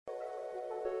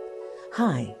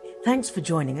Hi, thanks for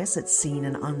joining us at Seen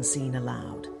and Unseen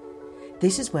Aloud.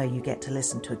 This is where you get to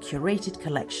listen to a curated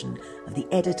collection of the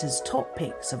editor's top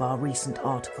picks of our recent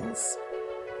articles.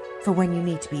 For when you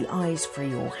need to be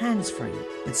eyes-free or hands-free,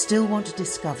 but still want to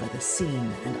discover the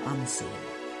seen and unseen.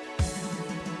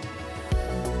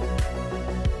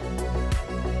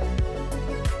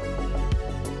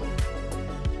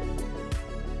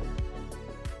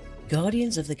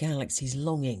 Guardians of the Galaxy's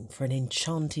Longing for an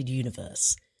Enchanted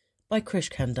Universe by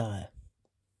Krish Kandiah.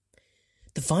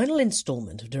 The final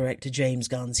instalment of director James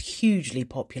Gunn's hugely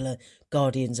popular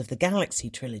Guardians of the Galaxy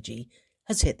trilogy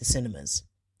has hit the cinemas.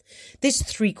 This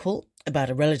threequel, about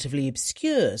a relatively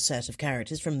obscure set of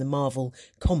characters from the Marvel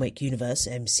comic universe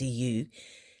MCU,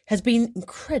 has been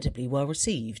incredibly well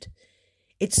received.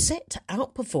 It's set to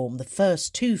outperform the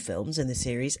first two films in the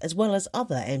series, as well as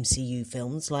other MCU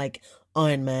films like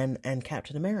Iron Man and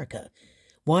Captain America,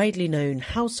 widely known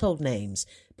household names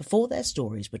before their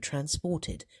stories were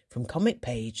transported from comic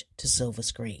page to silver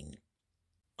screen.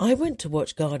 I went to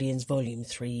watch Guardians Volume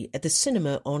 3 at the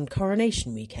cinema on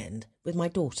Coronation Weekend with my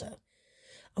daughter,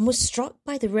 and was struck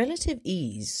by the relative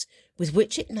ease with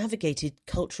which it navigated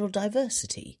cultural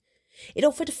diversity. It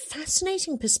offered a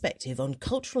fascinating perspective on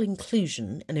cultural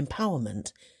inclusion and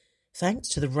empowerment, thanks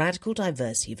to the radical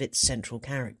diversity of its central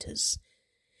characters.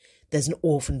 There's an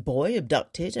orphan boy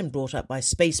abducted and brought up by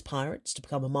space pirates to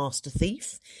become a master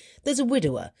thief. There's a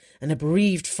widower and a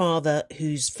bereaved father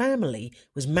whose family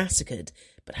was massacred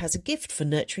but has a gift for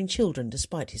nurturing children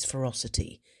despite his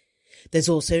ferocity. There's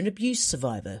also an abuse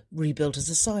survivor rebuilt as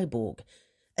a cyborg,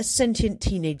 a sentient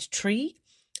teenage tree,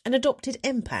 an adopted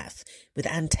empath with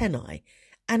antennae,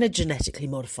 and a genetically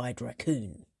modified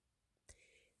raccoon.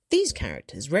 These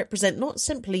characters represent not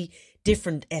simply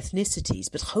different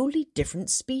ethnicities, but wholly different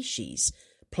species: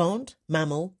 plant,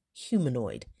 mammal,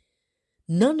 humanoid.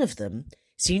 None of them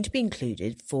seem to be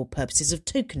included for purposes of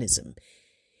tokenism.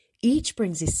 Each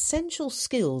brings essential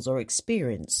skills or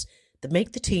experience that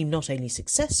make the team not only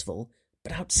successful,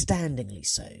 but outstandingly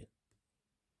so.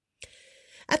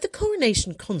 At the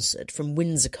Coronation concert from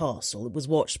Windsor Castle, it was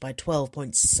watched by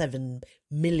 12.7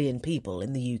 million people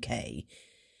in the UK.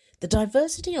 The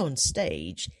diversity on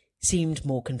stage seemed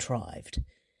more contrived.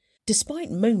 Despite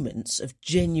moments of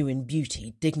genuine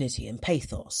beauty, dignity and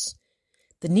pathos,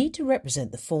 the need to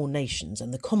represent the four nations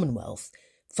and the Commonwealth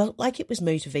felt like it was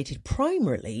motivated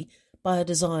primarily by a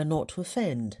desire not to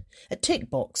offend, a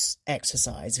tick-box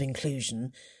exercise of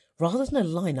inclusion, rather than a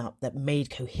lineup that made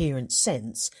coherent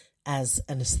sense as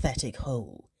an aesthetic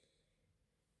whole.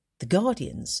 The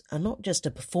Guardians are not just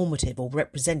a performative or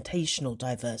representational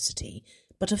diversity,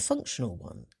 but a functional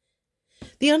one.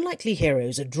 The unlikely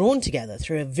heroes are drawn together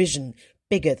through a vision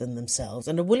bigger than themselves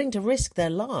and are willing to risk their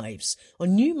lives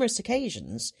on numerous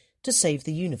occasions to save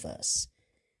the universe.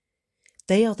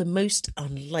 They are the most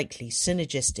unlikely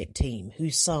synergistic team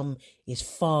whose sum is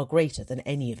far greater than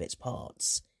any of its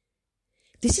parts.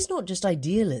 This is not just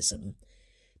idealism.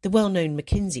 The well-known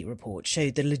McKinsey report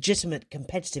showed the legitimate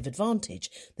competitive advantage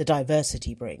the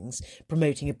diversity brings,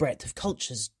 promoting a breadth of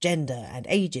cultures, gender and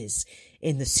ages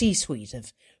in the C-suite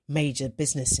of major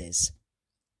businesses.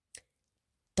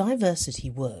 Diversity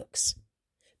works.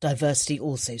 Diversity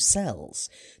also sells.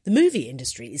 The movie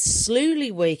industry is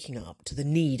slowly waking up to the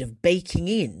need of baking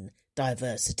in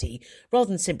diversity rather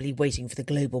than simply waiting for the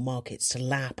global markets to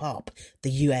lap up the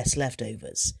US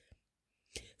leftovers.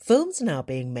 Films are now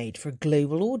being made for a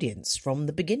global audience from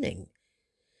the beginning.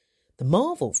 The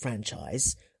Marvel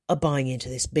franchise are buying into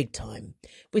this big time,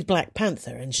 with Black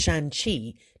Panther and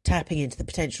Shang-Chi tapping into the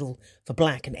potential for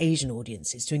Black and Asian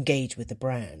audiences to engage with the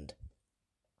brand.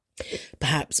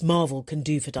 Perhaps Marvel can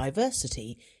do for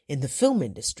diversity in the film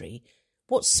industry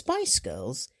what Spice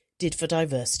Girls did for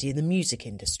diversity in the music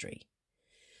industry.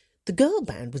 The girl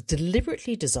band was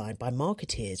deliberately designed by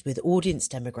marketeers with audience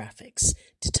demographics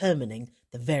determining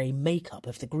the very makeup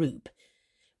of the group,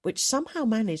 which somehow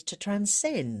managed to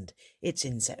transcend its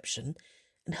inception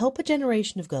and help a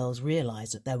generation of girls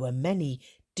realise that there were many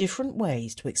different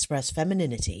ways to express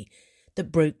femininity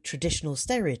that broke traditional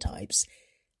stereotypes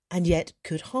and yet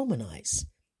could harmonise.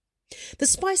 The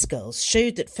Spice Girls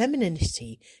showed that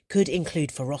femininity could include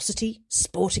ferocity,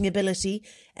 sporting ability,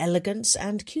 elegance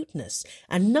and cuteness,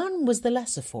 and none was the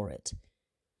lesser for it.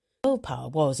 Girl power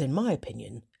was, in my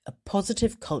opinion, a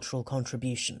positive cultural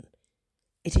contribution.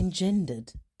 It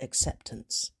engendered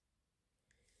acceptance.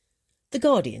 The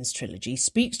Guardians trilogy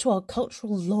speaks to our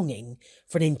cultural longing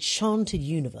for an enchanted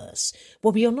universe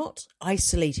where we are not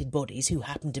isolated bodies who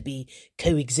happen to be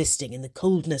coexisting in the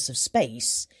coldness of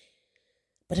space,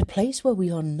 but a place where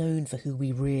we are known for who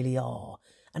we really are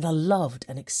and are loved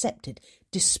and accepted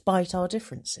despite our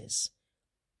differences.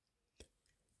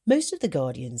 Most of the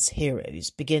Guardian's heroes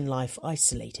begin life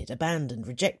isolated, abandoned,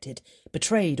 rejected,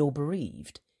 betrayed or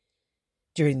bereaved.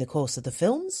 During the course of the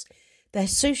films, their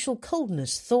social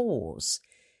coldness thaws,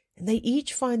 and they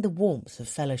each find the warmth of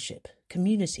fellowship,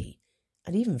 community,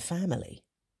 and even family.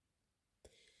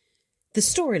 The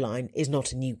storyline is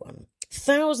not a new one.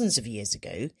 Thousands of years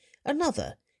ago,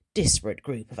 another disparate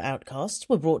group of outcasts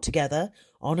were brought together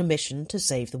on a mission to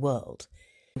save the world.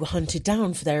 They were hunted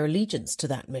down for their allegiance to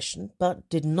that mission, but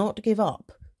did not give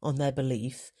up on their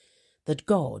belief that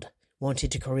God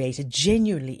wanted to create a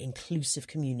genuinely inclusive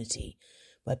community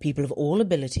where people of all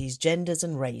abilities, genders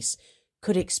and race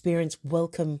could experience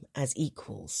welcome as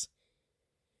equals.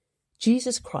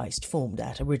 Jesus Christ formed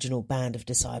that original band of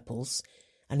disciples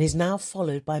and is now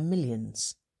followed by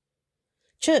millions.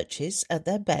 Churches, at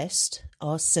their best,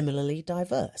 are similarly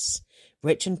diverse.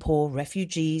 Rich and poor,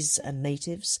 refugees and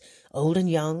natives, old and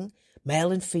young,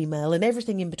 male and female, and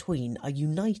everything in between are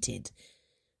united,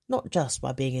 not just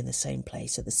by being in the same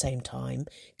place at the same time,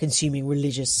 consuming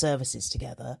religious services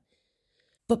together,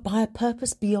 but by a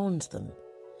purpose beyond them,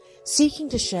 seeking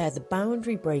to share the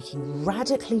boundary-breaking,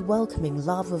 radically welcoming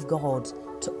love of God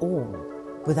to all,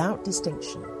 without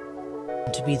distinction,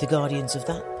 and to be the guardians of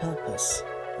that purpose,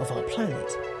 of our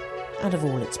planet, and of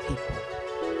all its people.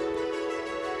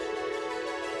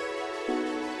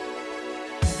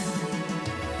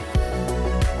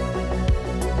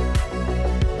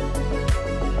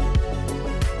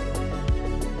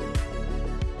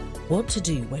 What to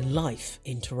Do When Life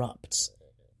Interrupts,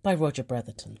 by Roger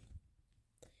Bretherton.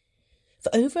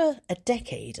 For over a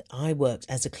decade, I worked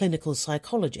as a clinical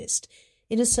psychologist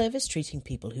in a service treating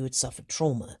people who had suffered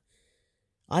trauma.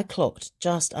 I clocked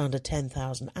just under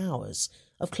 10,000 hours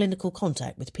of clinical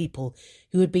contact with people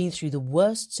who had been through the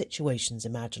worst situations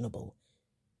imaginable.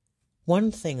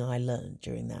 One thing I learned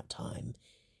during that time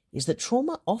is that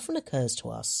trauma often occurs to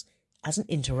us as an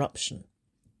interruption.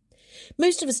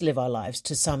 Most of us live our lives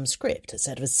to some script, a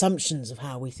set of assumptions of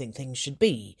how we think things should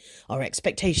be, our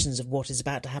expectations of what is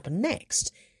about to happen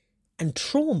next, and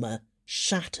trauma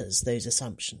shatters those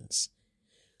assumptions.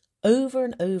 Over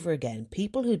and over again,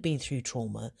 people who had been through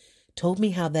trauma told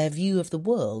me how their view of the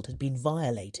world had been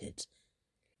violated.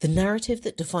 The narrative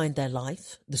that defined their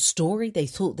life, the story they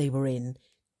thought they were in,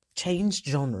 changed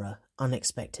genre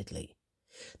unexpectedly.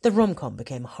 The rom-com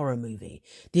became a horror movie.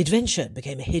 The adventure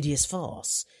became a hideous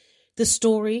farce. The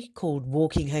story, called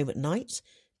Walking Home at Night,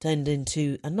 turned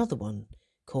into another one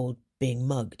called Being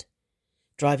Mugged.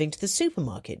 Driving to the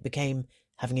supermarket became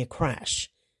having a crash.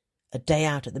 A day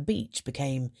out at the beach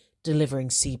became delivering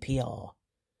CPR.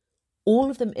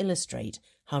 All of them illustrate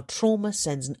how trauma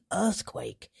sends an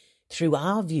earthquake through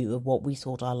our view of what we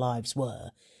thought our lives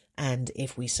were, and,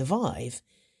 if we survive,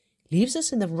 leaves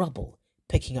us in the rubble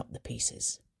picking up the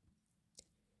pieces.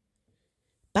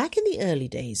 Back in the early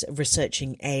days of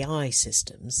researching AI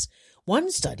systems, one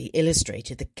study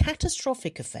illustrated the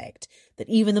catastrophic effect that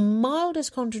even the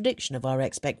mildest contradiction of our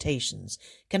expectations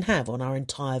can have on our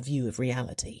entire view of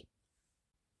reality.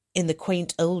 In the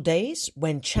quaint old days,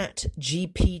 when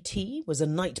ChatGPT was a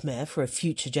nightmare for a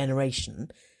future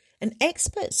generation, an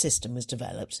expert system was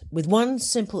developed with one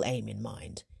simple aim in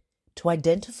mind: to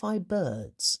identify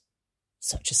birds.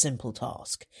 Such a simple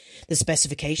task. The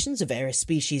specifications of various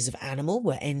species of animal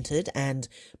were entered, and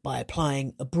by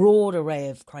applying a broad array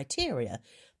of criteria,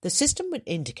 the system would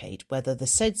indicate whether the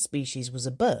said species was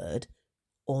a bird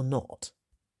or not.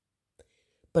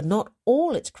 But not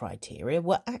all its criteria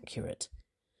were accurate.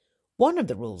 One of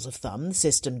the rules of thumb the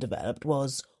system developed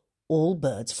was all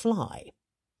birds fly,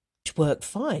 which worked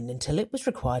fine until it was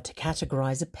required to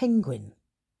categorise a penguin.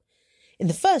 In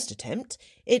the first attempt,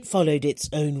 it followed its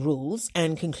own rules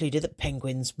and concluded that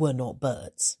penguins were not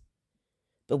birds.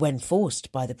 But when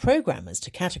forced by the programmers to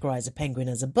categorise a penguin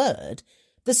as a bird,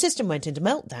 the system went into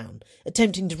meltdown,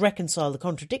 attempting to reconcile the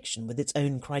contradiction with its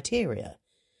own criteria.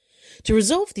 To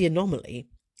resolve the anomaly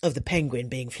of the penguin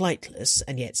being flightless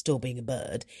and yet still being a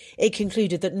bird, it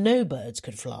concluded that no birds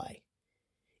could fly.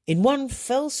 In one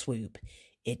fell swoop,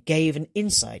 it gave an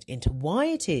insight into why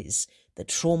it is that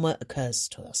trauma occurs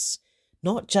to us,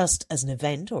 not just as an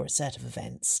event or a set of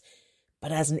events,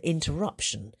 but as an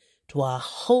interruption to our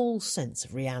whole sense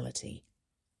of reality.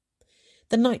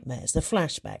 The nightmares, the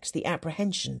flashbacks, the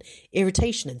apprehension,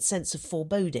 irritation and sense of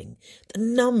foreboding, the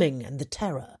numbing and the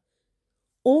terror,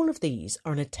 all of these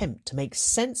are an attempt to make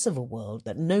sense of a world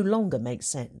that no longer makes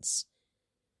sense.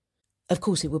 Of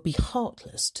course, it would be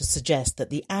heartless to suggest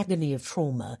that the agony of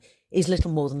trauma is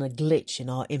little more than a glitch in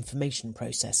our information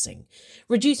processing.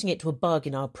 Reducing it to a bug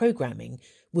in our programming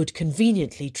would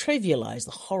conveniently trivialise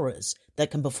the horrors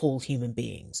that can befall human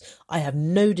beings. I have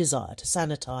no desire to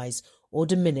sanitise or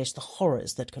diminish the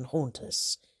horrors that can haunt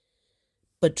us.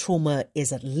 But trauma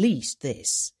is at least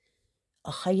this: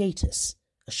 a hiatus,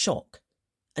 a shock,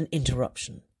 an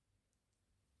interruption.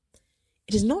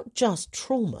 It is not just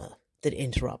trauma that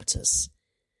interrupts us.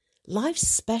 Life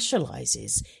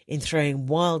specialises in throwing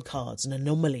wildcards and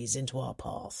anomalies into our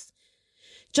path.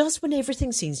 Just when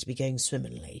everything seems to be going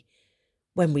swimmingly,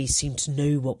 when we seem to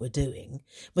know what we're doing,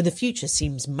 when the future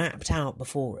seems mapped out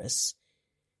before us,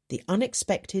 the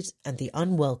unexpected and the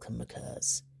unwelcome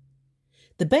occurs.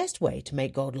 The best way to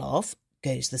make God laugh,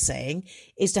 goes the saying,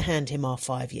 is to hand him our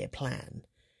 5-year plan.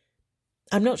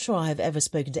 I'm not sure I have ever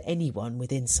spoken to anyone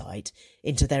with insight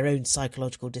into their own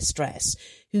psychological distress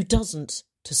who doesn't,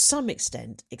 to some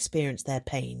extent, experience their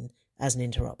pain as an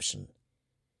interruption.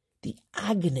 The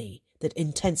agony that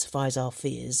intensifies our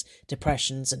fears,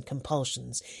 depressions and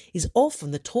compulsions is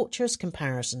often the torturous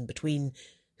comparison between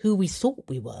who we thought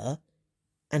we were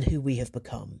and who we have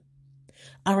become.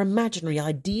 Our imaginary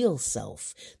ideal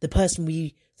self, the person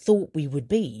we thought we would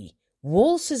be,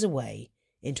 waltzes away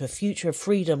into a future of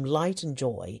freedom, light and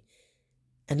joy,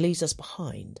 and leaves us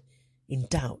behind in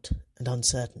doubt and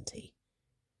uncertainty.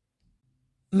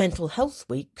 Mental Health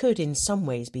Week could in some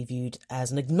ways be viewed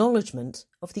as an acknowledgement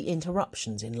of the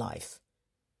interruptions in life.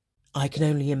 I can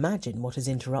only imagine what has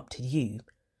interrupted you.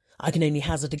 I can only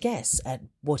hazard a guess at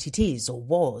what it is or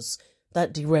was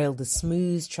that derailed the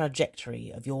smooth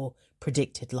trajectory of your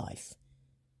predicted life.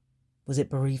 Was it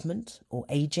bereavement or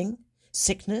aging,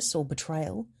 sickness or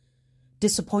betrayal,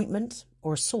 disappointment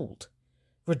or assault,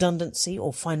 redundancy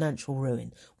or financial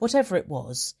ruin? Whatever it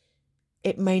was,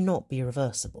 it may not be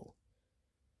reversible.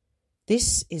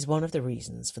 This is one of the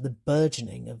reasons for the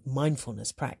burgeoning of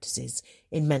mindfulness practices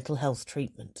in mental health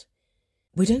treatment.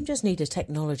 We don't just need a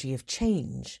technology of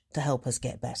change to help us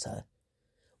get better.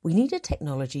 We need a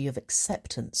technology of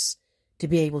acceptance to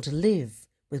be able to live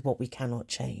with what we cannot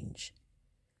change.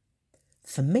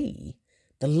 For me,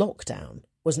 the lockdown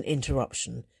was an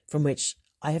interruption from which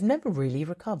I have never really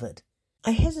recovered.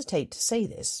 I hesitate to say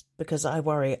this because I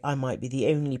worry I might be the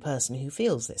only person who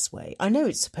feels this way. I know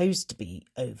it's supposed to be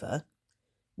over.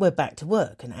 We're back to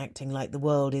work and acting like the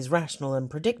world is rational and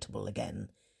predictable again.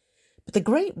 But the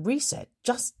Great Reset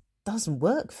just doesn't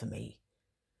work for me.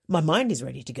 My mind is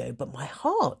ready to go, but my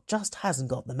heart just hasn't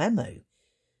got the memo.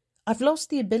 I've lost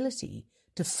the ability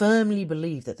to firmly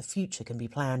believe that the future can be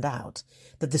planned out,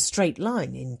 that the straight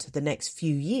line into the next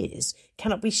few years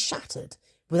cannot be shattered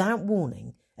without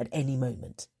warning at any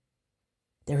moment.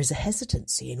 There is a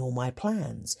hesitancy in all my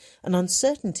plans, an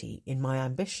uncertainty in my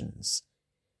ambitions.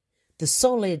 The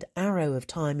solid arrow of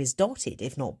time is dotted,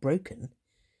 if not broken.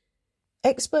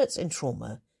 Experts in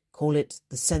trauma call it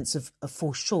the sense of a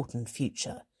foreshortened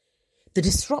future, the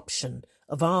disruption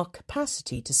of our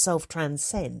capacity to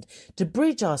self-transcend, to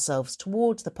bridge ourselves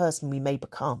towards the person we may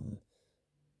become.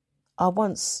 Our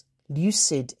once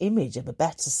lucid image of a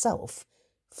better self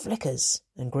flickers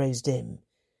and grows dim,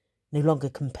 no longer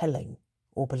compelling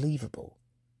or believable.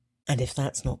 And if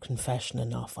that's not confession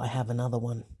enough, I have another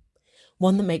one.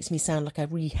 One that makes me sound like a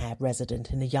rehab resident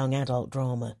in a young adult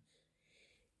drama.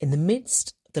 In the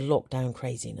midst of the lockdown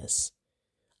craziness,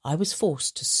 I was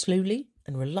forced to slowly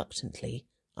and reluctantly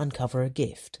uncover a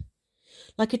gift,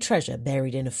 like a treasure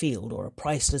buried in a field or a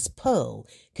priceless pearl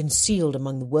concealed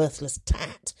among the worthless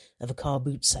tat of a car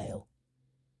boot sale.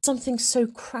 Something so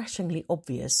crashingly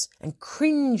obvious and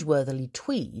cringe-worthily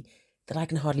twee that I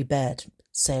can hardly bear to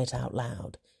say it out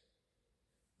loud.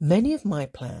 Many of my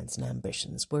plans and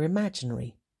ambitions were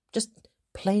imaginary, just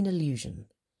plain illusion.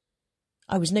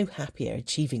 I was no happier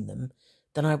achieving them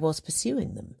than I was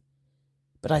pursuing them.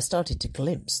 But I started to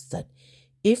glimpse that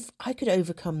if I could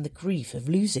overcome the grief of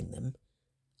losing them,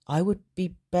 I would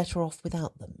be better off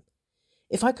without them.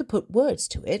 If I could put words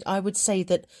to it, I would say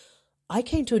that I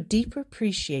came to a deeper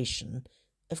appreciation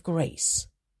of grace.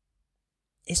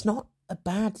 It's not a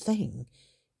bad thing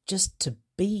just to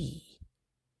be.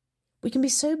 We can be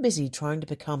so busy trying to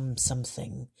become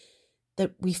something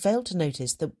that we fail to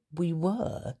notice that we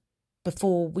were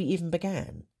before we even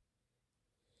began.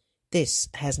 This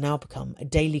has now become a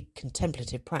daily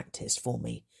contemplative practice for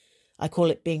me. I call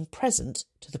it being present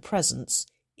to the presence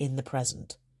in the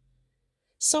present.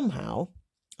 Somehow,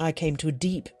 I came to a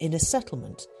deep inner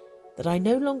settlement that I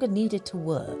no longer needed to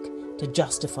work to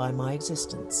justify my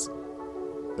existence,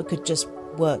 but could just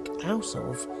work out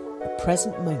of a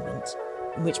present moment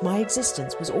in which my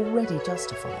existence was already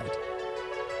justified.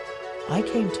 I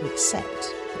came to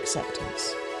accept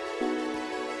acceptance.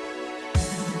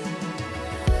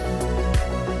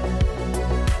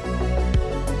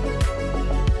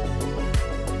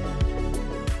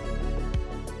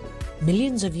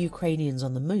 Millions of Ukrainians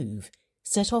on the move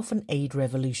set off an aid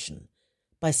revolution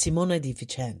by Simona di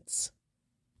Vincenzo.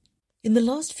 In the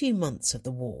last few months of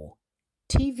the war,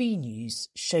 TV news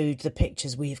showed the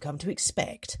pictures we have come to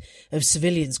expect of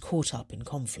civilians caught up in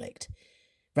conflict.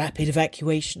 Rapid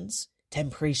evacuations,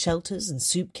 temporary shelters and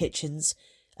soup kitchens,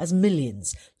 as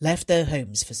millions left their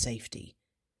homes for safety.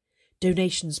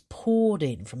 Donations poured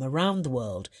in from around the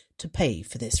world to pay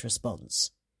for this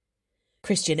response.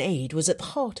 Christian Aid was at the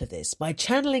heart of this by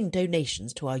channeling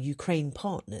donations to our Ukraine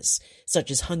partners,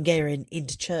 such as Hungarian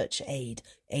Interchurch Aid,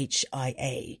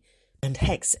 HIA, and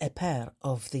Hex Eper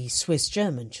of the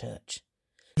Swiss-German Church.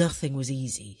 Nothing was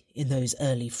easy in those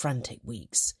early frantic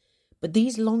weeks, but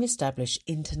these long-established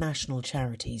international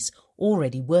charities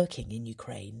already working in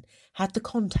Ukraine had the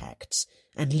contacts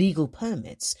and legal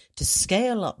permits to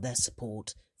scale up their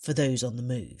support for those on the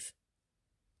move.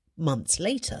 Months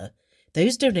later,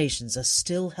 those donations are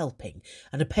still helping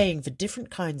and are paying for different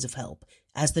kinds of help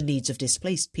as the needs of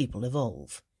displaced people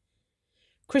evolve.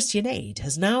 Christian Aid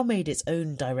has now made its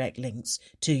own direct links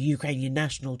to Ukrainian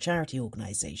national charity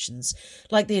organisations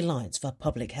like the Alliance for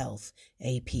Public Health,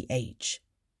 APH.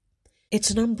 It's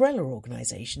an umbrella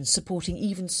organisation supporting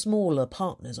even smaller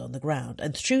partners on the ground,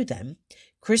 and through them,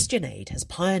 Christian Aid has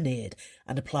pioneered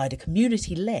and applied a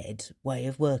community-led way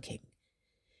of working.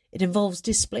 It involves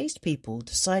displaced people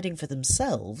deciding for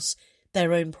themselves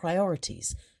their own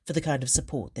priorities for the kind of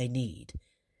support they need.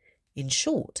 In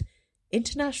short,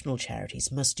 international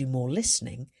charities must do more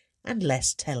listening and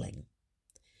less telling.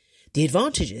 The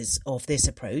advantages of this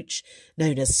approach,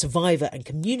 known as Survivor and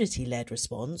Community-Led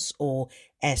Response, or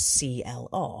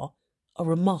SCLR, are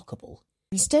remarkable.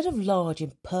 Instead of large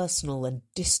impersonal and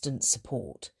distant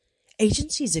support,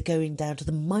 agencies are going down to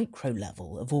the micro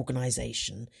level of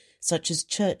organisation, such as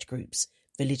church groups,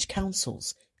 village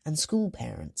councils and school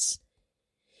parents.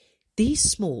 These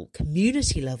small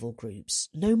community-level groups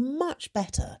know much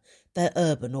better their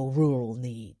urban or rural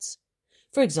needs.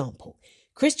 For example,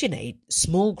 Christian Aid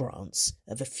small grants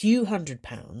of a few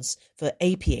 £100s for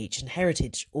APH and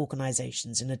heritage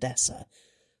organisations in Odessa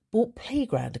bought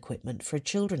playground equipment for a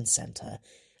children's centre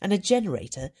and a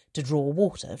generator to draw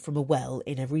water from a well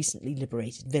in a recently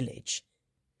liberated village.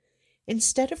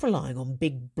 Instead of relying on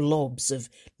big blobs of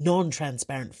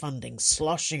non-transparent funding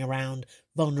sloshing around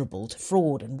vulnerable to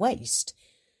fraud and waste,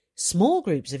 small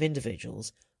groups of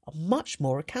individuals are much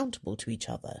more accountable to each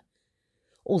other.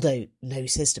 Although no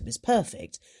system is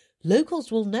perfect,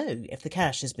 locals will know if the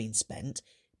cash has been spent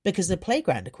because the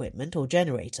playground equipment or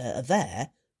generator are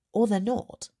there or they're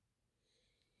not.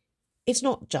 It's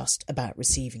not just about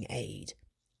receiving aid.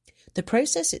 The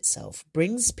process itself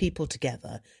brings people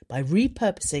together by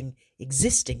repurposing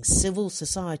existing civil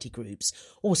society groups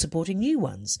or supporting new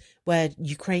ones where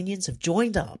Ukrainians have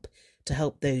joined up to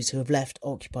help those who have left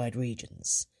occupied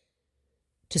regions.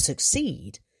 To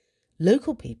succeed,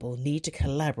 local people need to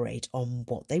collaborate on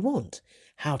what they want,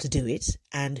 how to do it,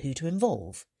 and who to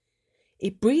involve.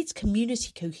 It breeds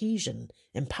community cohesion,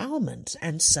 empowerment,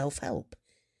 and self-help,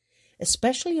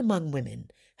 especially among women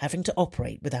having to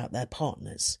operate without their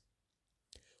partners.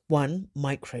 One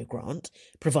micro-grant,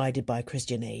 provided by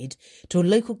Christian Aid to a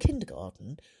local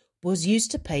kindergarten, was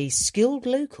used to pay skilled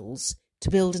locals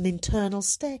to build an internal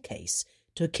staircase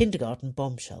to a kindergarten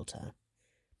bomb shelter.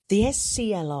 The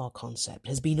SCLR concept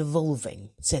has been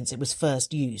evolving since it was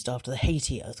first used after the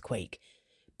Haiti earthquake,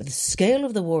 but the scale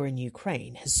of the war in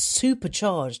Ukraine has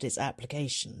supercharged its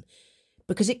application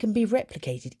because it can be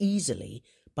replicated easily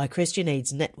by Christian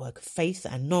Aid's network of faith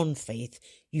and non-faith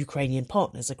Ukrainian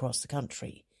partners across the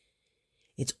country.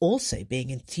 It's also being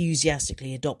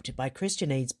enthusiastically adopted by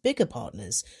Christian Aid's bigger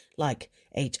partners like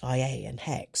HIA and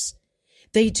Hex.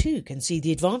 They too can see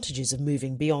the advantages of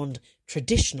moving beyond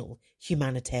traditional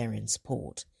humanitarian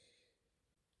support.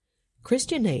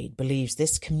 Christian Aid believes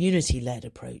this community-led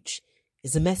approach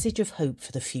is a message of hope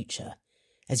for the future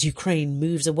as Ukraine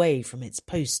moves away from its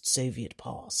post-Soviet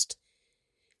past.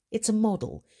 It's a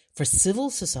model for civil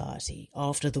society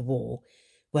after the war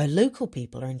where local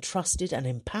people are entrusted and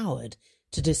empowered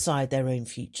to decide their own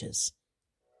futures.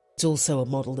 It's also a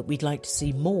model that we'd like to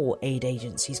see more aid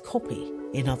agencies copy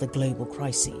in other global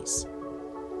crises.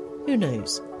 Who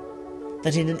knows?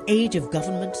 That in an age of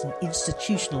government and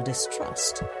institutional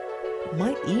distrust, it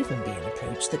might even be an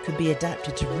approach that could be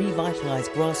adapted to revitalise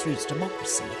grassroots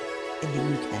democracy in the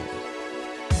UK.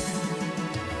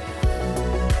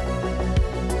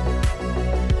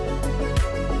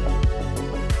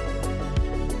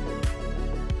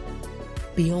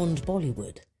 Beyond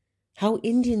Bollywood, How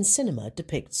Indian Cinema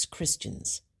Depicts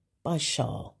Christians by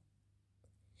Shah.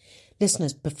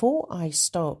 Listeners, before I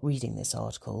start reading this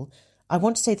article, I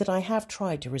want to say that I have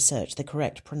tried to research the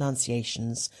correct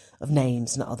pronunciations of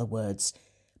names and other words,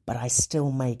 but I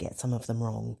still may get some of them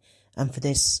wrong, and for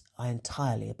this I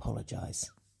entirely apologise.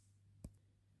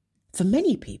 For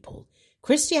many people,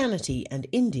 Christianity and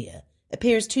India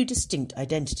appear as two distinct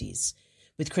identities,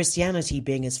 with Christianity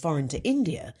being as foreign to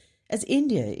India as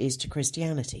India is to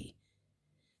Christianity.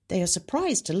 They are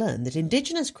surprised to learn that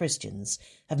indigenous Christians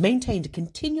have maintained a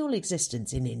continual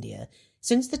existence in India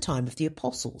since the time of the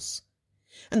Apostles,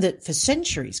 and that for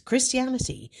centuries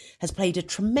Christianity has played a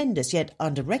tremendous yet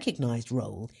under-recognised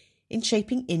role in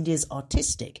shaping India's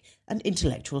artistic and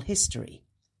intellectual history.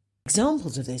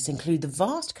 Examples of this include the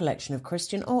vast collection of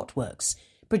Christian artworks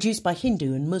produced by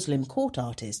Hindu and Muslim court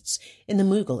artists in the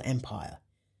Mughal Empire,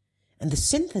 and the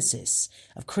synthesis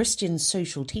of Christian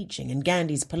social teaching and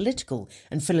Gandhi's political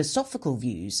and philosophical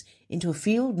views into a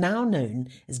field now known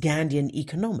as Gandhian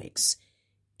economics,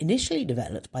 initially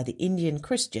developed by the Indian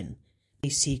Christian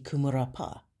A.C.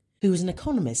 Kumarappa, who was an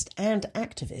economist and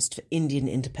activist for Indian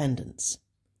independence.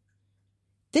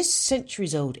 This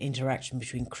centuries-old interaction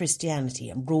between Christianity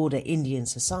and broader Indian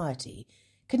society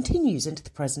continues into the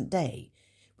present day,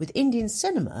 with Indian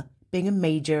cinema being a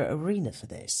major arena for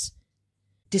this.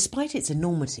 Despite its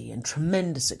enormity and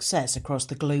tremendous success across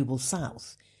the global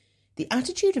south, the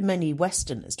attitude of many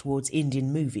Westerners towards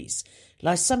Indian movies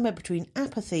lies somewhere between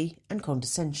apathy and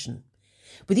condescension,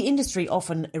 with the industry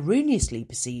often erroneously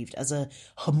perceived as a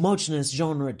homogeneous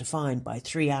genre defined by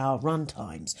 3-hour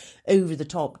runtimes,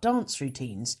 over-the-top dance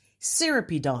routines,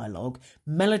 syrupy dialogue,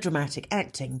 melodramatic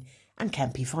acting, and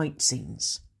campy fight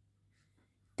scenes.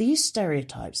 These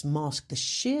stereotypes mask the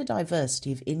sheer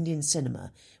diversity of Indian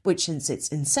cinema, which since its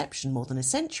inception more than a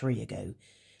century ago,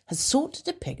 has sought to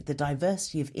depict the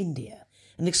diversity of India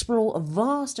and explore a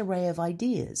vast array of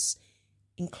ideas,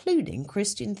 including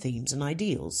Christian themes and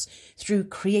ideals, through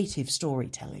creative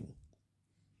storytelling.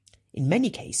 In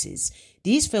many cases,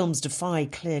 these films defy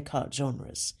clear-cut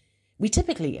genres. We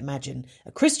typically imagine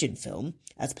a Christian film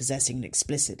as possessing an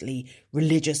explicitly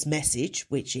religious message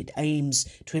which it aims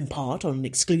to impart on an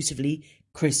exclusively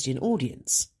Christian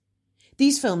audience.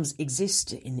 These films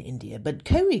exist in India but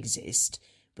coexist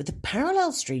with a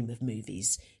parallel stream of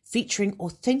movies featuring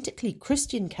authentically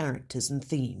Christian characters and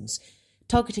themes,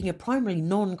 targeting a primarily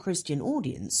non-Christian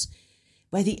audience,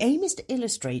 where the aim is to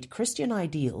illustrate Christian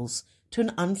ideals to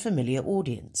an unfamiliar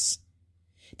audience.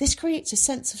 This creates a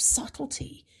sense of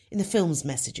subtlety in the film's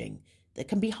messaging that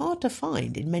can be hard to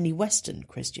find in many Western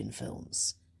Christian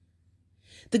films.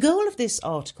 The goal of this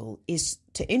article is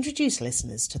to introduce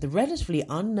listeners to the relatively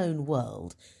unknown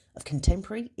world of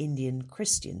contemporary Indian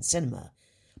Christian cinema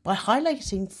by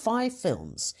highlighting 5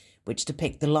 films which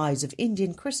depict the lives of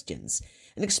Indian Christians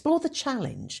and explore the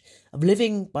challenge of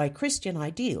living by Christian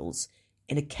ideals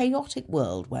in a chaotic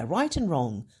world where right and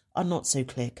wrong are not so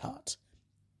clear-cut.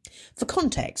 For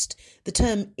context, the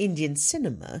term Indian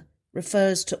cinema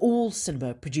refers to all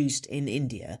cinema produced in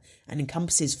India and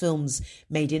encompasses films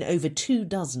made in over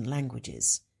 24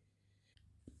 languages.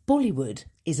 Bollywood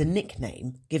is a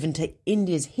nickname given to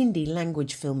India's Hindi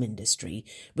language film industry,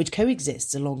 which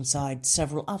coexists alongside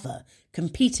several other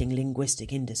competing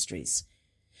linguistic industries.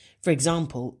 For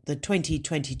example, the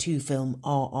 2022 film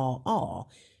RRR,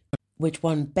 which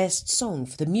won Best Song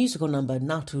for the musical number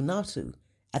Natu Natu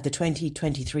at the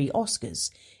 2023 Oscars,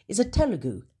 is a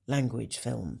Telugu language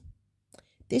film.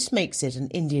 This makes it an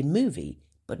Indian movie,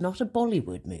 but not a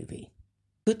Bollywood movie.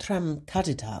 Kutram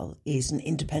Kadidal is an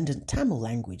independent Tamil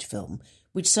language film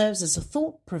which serves as a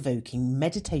thought-provoking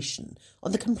meditation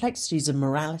on the complexities of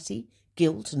morality,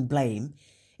 guilt and blame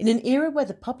in an era where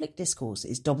the public discourse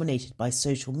is dominated by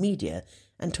social media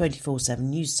and 24/7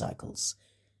 news cycles.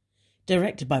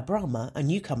 Directed by Brahma, a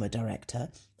newcomer director,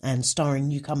 and starring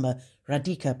newcomer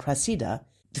Radhika Prasida,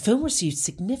 the film received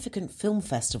significant film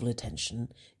festival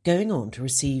attention, going on to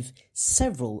receive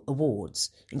several awards,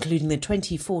 including the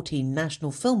 2014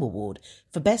 National Film Award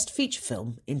for Best Feature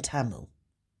Film in Tamil.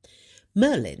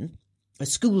 Merlin, a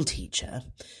school teacher,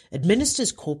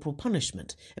 administers corporal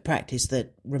punishment, a practice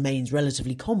that remains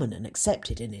relatively common and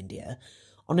accepted in India,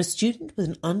 on a student with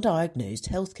an undiagnosed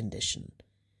health condition.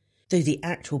 Though the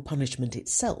actual punishment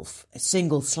itself, a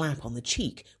single slap on the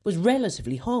cheek, was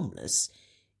relatively harmless,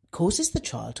 it causes the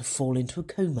child to fall into a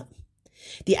coma.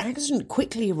 The accident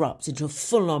quickly erupts into a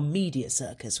full-on media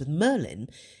circus, with Merlin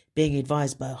being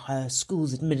advised by her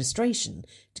school's administration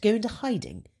to go into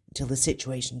hiding until the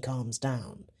situation calms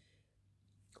down.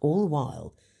 All the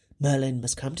while, Merlin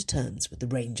must come to terms with the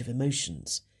range of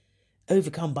emotions.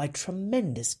 Overcome by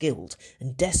tremendous guilt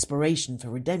and desperation for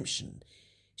redemption,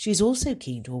 she is also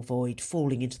keen to avoid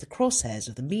falling into the crosshairs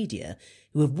of the media,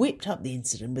 who have whipped up the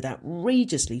incident with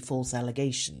outrageously false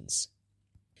allegations.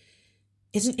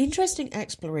 It's an interesting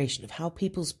exploration of how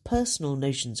people's personal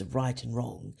notions of right and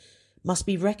wrong must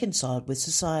be reconciled with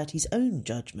society's own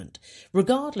judgment,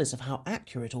 regardless of how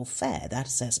accurate or fair that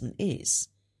assessment is.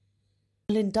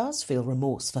 Merlin does feel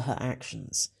remorse for her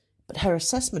actions, but her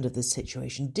assessment of the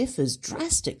situation differs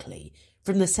drastically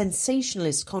from the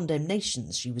sensationalist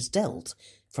condemnations she was dealt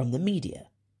from the media.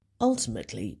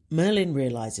 Ultimately, Merlin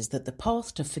realises that the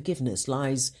path to forgiveness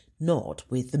lies not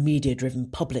with the media-driven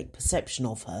public perception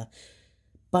of her,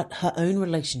 but her own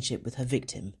relationship with her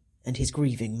victim and his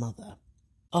grieving mother.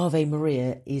 Ave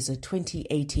Maria is a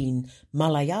 2018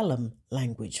 Malayalam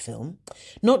language film,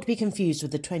 not to be confused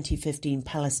with the 2015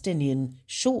 Palestinian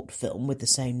short film with the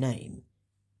same name.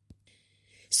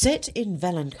 Set in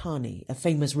Velankani, a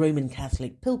famous Roman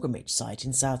Catholic pilgrimage site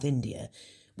in South India,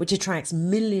 which attracts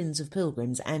millions of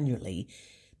pilgrims annually,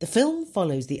 the film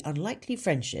follows the unlikely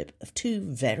friendship of two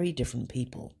very different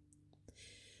people.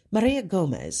 Maria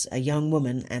Gomez, a young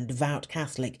woman and devout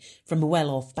Catholic from a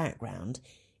well-off background,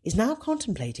 is now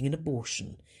contemplating an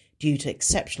abortion due to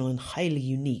exceptional and highly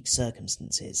unique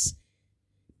circumstances.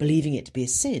 Believing it to be a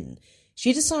sin,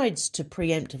 she decides to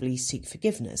preemptively seek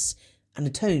forgiveness and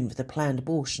atone for the planned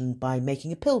abortion by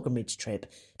making a pilgrimage trip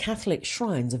to Catholic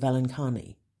shrines of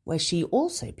Velankani, where she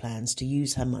also plans to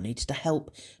use her money to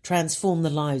help transform the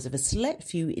lives of a select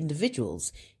few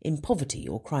individuals in poverty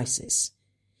or crisis.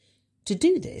 To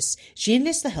do this, she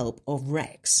enlists the help of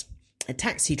Rex, a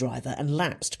taxi driver and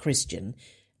lapsed Christian,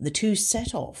 and the two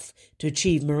set off to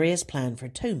achieve Maria's plan for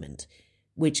atonement,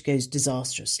 which goes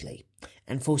disastrously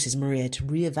and forces Maria to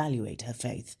re-evaluate her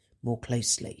faith more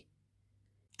closely.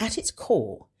 At its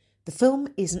core, the film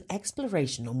is an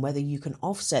exploration on whether you can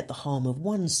offset the harm of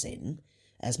one sin,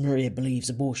 as Maria believes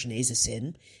abortion is a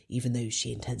sin, even though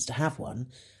she intends to have one,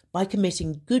 by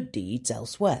committing good deeds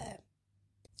elsewhere.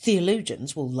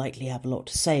 Theologians will likely have a lot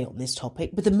to say on this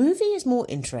topic, but the movie is more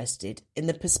interested in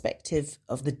the perspective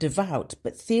of the devout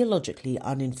but theologically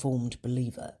uninformed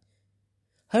believer.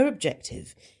 Her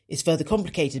objective is further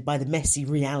complicated by the messy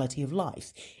reality of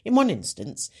life. In one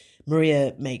instance,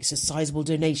 Maria makes a sizable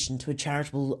donation to a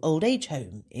charitable old age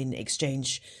home in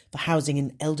exchange for housing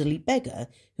an elderly beggar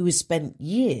who has spent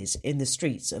years in the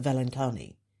streets of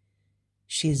Velankani.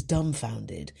 She is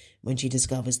dumbfounded when she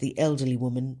discovers the elderly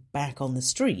woman back on the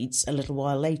streets a little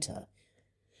while later.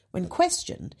 When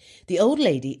questioned, the old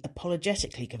lady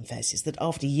apologetically confesses that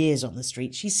after years on the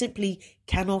street, she simply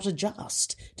cannot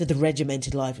adjust to the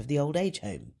regimented life of the old age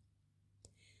home.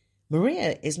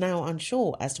 Maria is now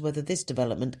unsure as to whether this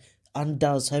development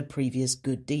undoes her previous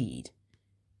good deed.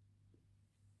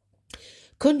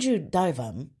 Kunju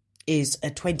Daivam is a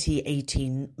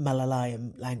 2018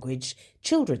 Malayalam language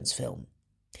children's film.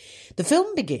 The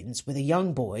film begins with a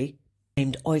young boy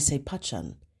named Oise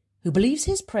Pachan, who believes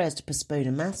his prayers to postpone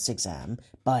a maths exam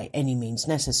by any means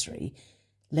necessary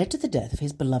led to the death of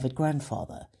his beloved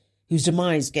grandfather, whose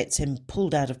demise gets him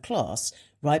pulled out of class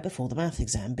right before the math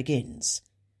exam begins.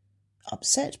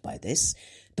 Upset by this,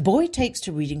 the boy takes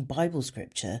to reading Bible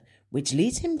scripture, which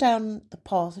leads him down the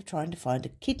path of trying to find a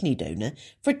kidney donor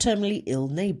for a terminally ill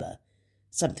neighbour,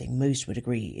 something most would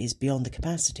agree is beyond the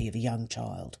capacity of a young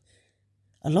child.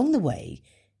 Along the way,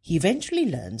 he eventually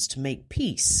learns to make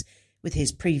peace with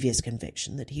his previous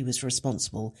conviction that he was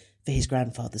responsible for his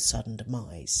grandfather's sudden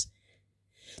demise.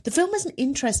 The film is an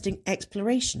interesting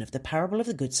exploration of the parable of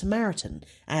the Good Samaritan,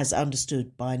 as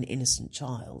understood by an innocent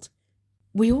child.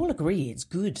 We all agree it's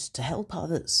good to help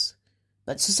others,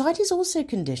 but society has also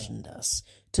conditioned us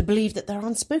to believe that there are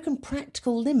unspoken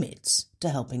practical limits to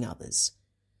helping others.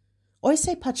 Oise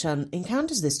Pachan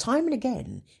encounters this time and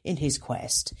again in his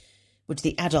quest, which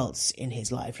the adults in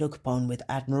his life look upon with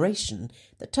admiration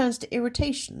that turns to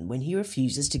irritation when he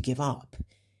refuses to give up.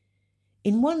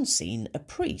 In one scene, a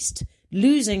priest,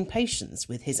 losing patience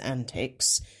with his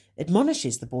antics,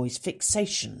 admonishes the boy's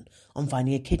fixation on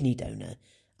finding a kidney donor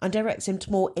and directs him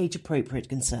to more age-appropriate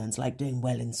concerns like doing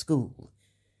well in school.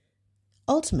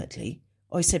 Ultimately,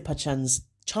 Oise Pachan's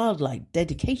childlike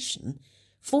dedication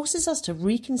forces us to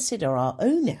reconsider our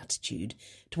own attitude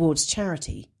towards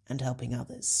charity and helping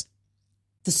others.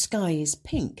 The Sky is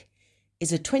Pink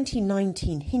is a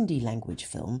 2019 Hindi language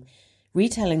film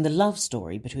retelling the love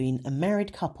story between a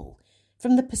married couple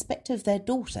from the perspective of their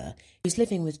daughter, who's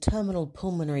living with terminal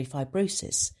pulmonary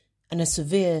fibrosis and a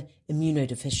severe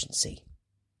immunodeficiency.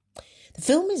 The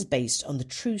film is based on the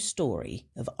true story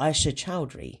of Aisha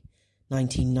Chowdhury,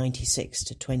 1996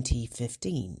 to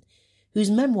 2015, whose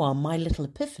memoir My Little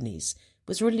Epiphanies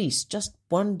was released just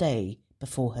one day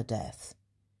before her death.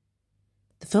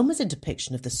 The film is a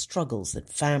depiction of the struggles that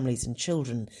families and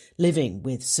children living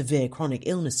with severe chronic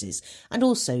illnesses, and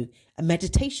also a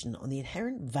meditation on the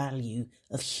inherent value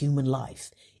of human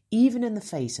life, even in the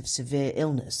face of severe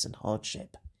illness and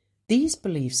hardship. These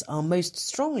beliefs are most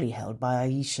strongly held by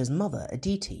Aisha's mother,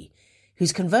 Aditi,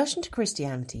 whose conversion to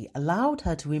Christianity allowed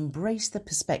her to embrace the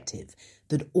perspective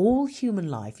that all human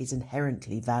life is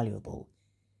inherently valuable.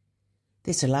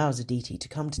 This allows Aditi to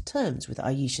come to terms with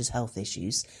Aisha's health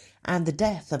issues and the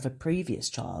death of a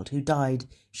previous child who died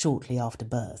shortly after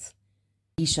birth.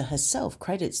 Aisha herself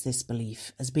credits this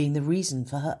belief as being the reason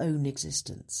for her own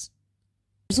existence.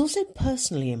 I was also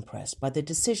personally impressed by the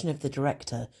decision of the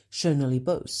director, Shonali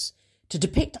Bose, to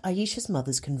depict Aisha's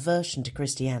mother's conversion to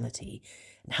Christianity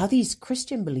and how these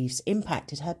Christian beliefs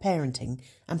impacted her parenting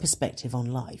and perspective on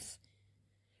life.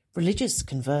 Religious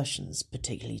conversions,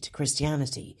 particularly to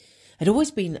Christianity, had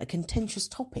always been a contentious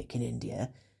topic in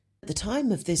India. At the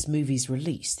time of this movie's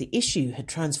release, the issue had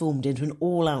transformed into an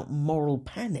all-out moral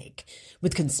panic,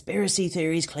 with conspiracy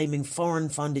theories claiming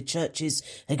foreign-funded churches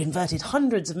had converted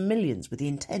hundreds of millions with the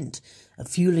intent of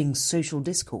fueling social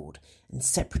discord and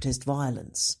separatist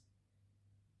violence.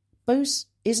 Bose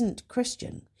isn't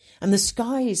Christian, and The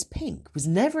Sky is Pink was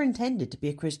never intended to be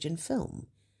a Christian film.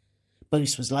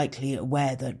 Bose was likely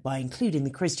aware that by including the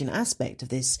Christian aspect of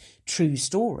this true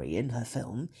story in her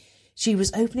film, she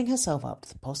was opening herself up to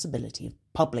the possibility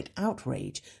of public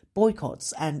outrage,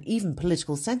 boycotts, and even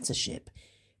political censorship,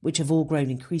 which have all grown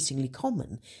increasingly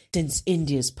common since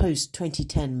India's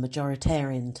post-2010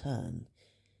 majoritarian turn.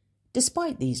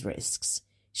 Despite these risks,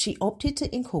 she opted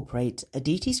to incorporate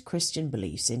Aditi's Christian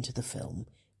beliefs into the film,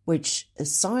 which,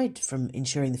 aside from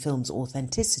ensuring the film's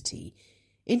authenticity,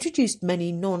 introduced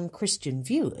many non-Christian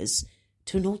viewers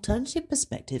to an alternative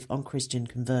perspective on Christian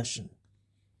conversion.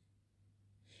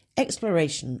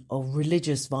 Exploration of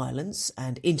religious violence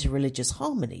and interreligious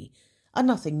harmony are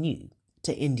nothing new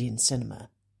to Indian cinema.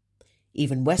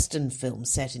 Even Western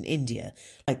films set in India,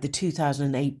 like the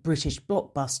 2008 British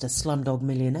blockbuster Slumdog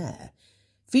Millionaire,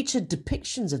 featured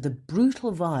depictions of the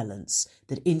brutal violence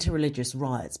that interreligious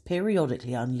riots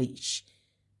periodically unleash.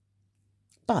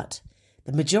 But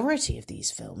the majority of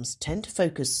these films tend to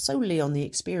focus solely on the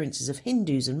experiences of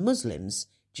Hindus and Muslims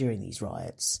during these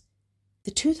riots.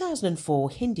 The 2004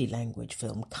 Hindi-language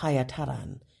film Kaya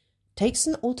Taran takes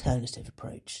an alternative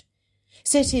approach.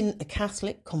 Set in a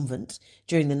Catholic convent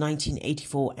during the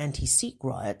 1984 anti-Sikh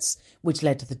riots, which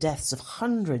led to the deaths of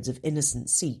hundreds of innocent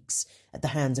Sikhs at the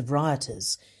hands of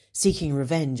rioters seeking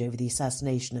revenge over the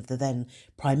assassination of the then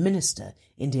Prime Minister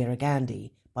Indira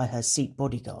Gandhi by her Sikh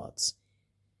bodyguards,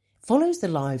 follows the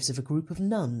lives of a group of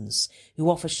nuns who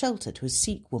offer shelter to a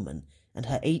Sikh woman and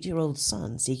her 8-year-old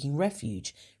son seeking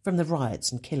refuge from the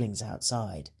riots and killings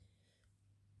outside.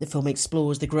 The film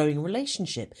explores the growing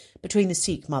relationship between the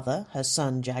Sikh mother, her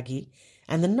son Jaggi,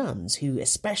 and the nuns who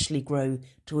especially grow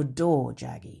to adore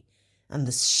Jaggi, and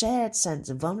the shared sense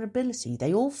of vulnerability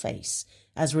they all face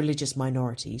as religious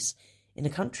minorities in a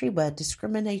country where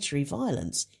discriminatory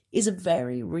violence is a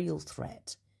very real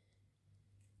threat.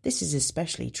 This is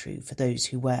especially true for those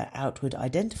who wear outward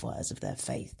identifiers of their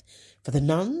faith. For the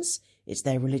nuns, it's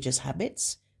their religious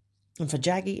habits, and for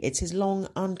Jaggi, it's his long,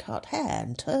 uncut hair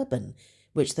and turban,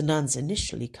 which the nuns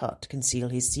initially cut to conceal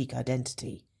his Sikh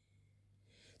identity.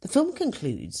 The film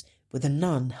concludes with a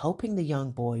nun helping the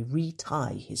young boy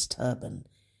re-tie his turban,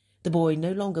 the boy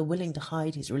no longer willing to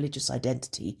hide his religious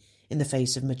identity in the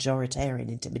face of majoritarian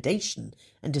intimidation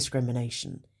and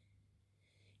discrimination.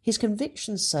 His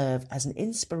convictions serve as an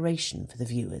inspiration for the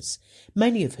viewers,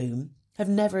 many of whom have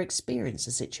never experienced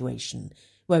a situation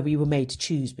where we were made to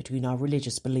choose between our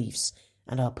religious beliefs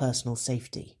and our personal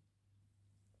safety.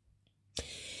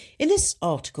 In this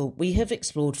article, we have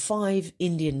explored 5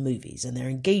 Indian movies and their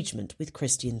engagement with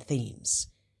Christian themes.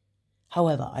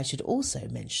 However, I should also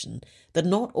mention that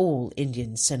not all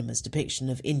Indian cinema's depiction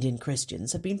of Indian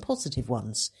Christians have been positive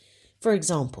ones. For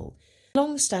example, the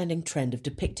long-standing trend of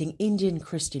depicting Indian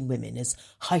Christian women as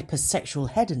hypersexual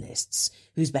hedonists,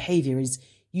 whose behaviour is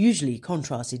usually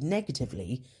contrasted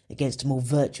negatively against a more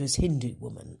virtuous Hindu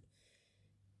woman.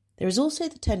 There is also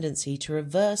the tendency to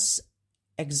reverse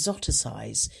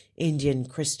exoticize Indian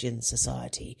Christian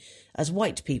society as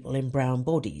white people in brown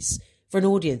bodies for an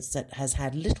audience that has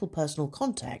had little personal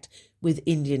contact with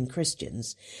Indian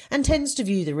Christians and tends to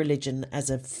view the religion as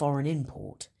a foreign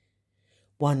import.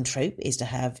 One trope is to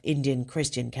have Indian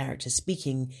Christian characters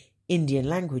speaking Indian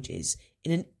languages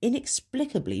in an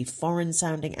inexplicably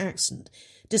foreign-sounding accent,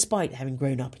 despite having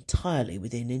grown up entirely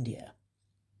within India.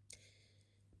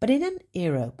 But in an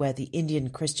era where the Indian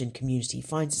Christian community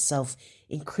finds itself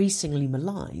increasingly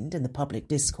maligned in the public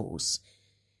discourse,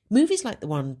 Movies like the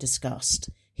one discussed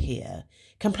here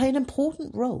can play an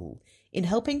important role in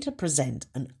helping to present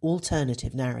an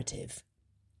alternative narrative,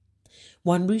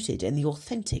 one rooted in the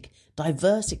authentic,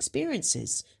 diverse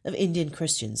experiences of Indian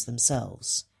Christians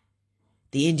themselves.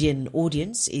 The Indian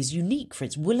audience is unique for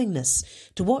its willingness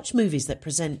to watch movies that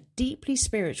present deeply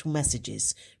spiritual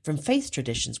messages from faith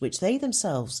traditions which they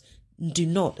themselves do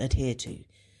not adhere to.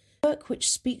 Work which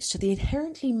speaks to the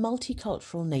inherently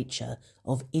multicultural nature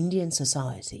of Indian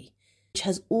society, which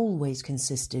has always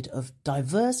consisted of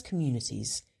diverse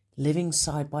communities living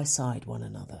side by side one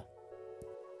another.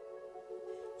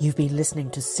 You've been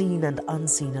listening to Seen and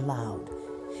Unseen Aloud.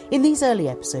 In these early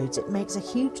episodes, it makes a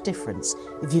huge difference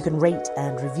if you can rate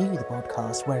and review the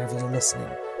podcast wherever you're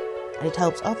listening, and it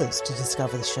helps others to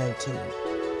discover the show too.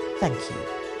 Thank you.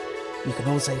 You can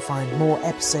also find more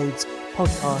episodes,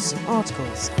 podcasts and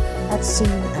articles at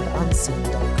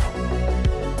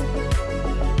seenandunseen.com.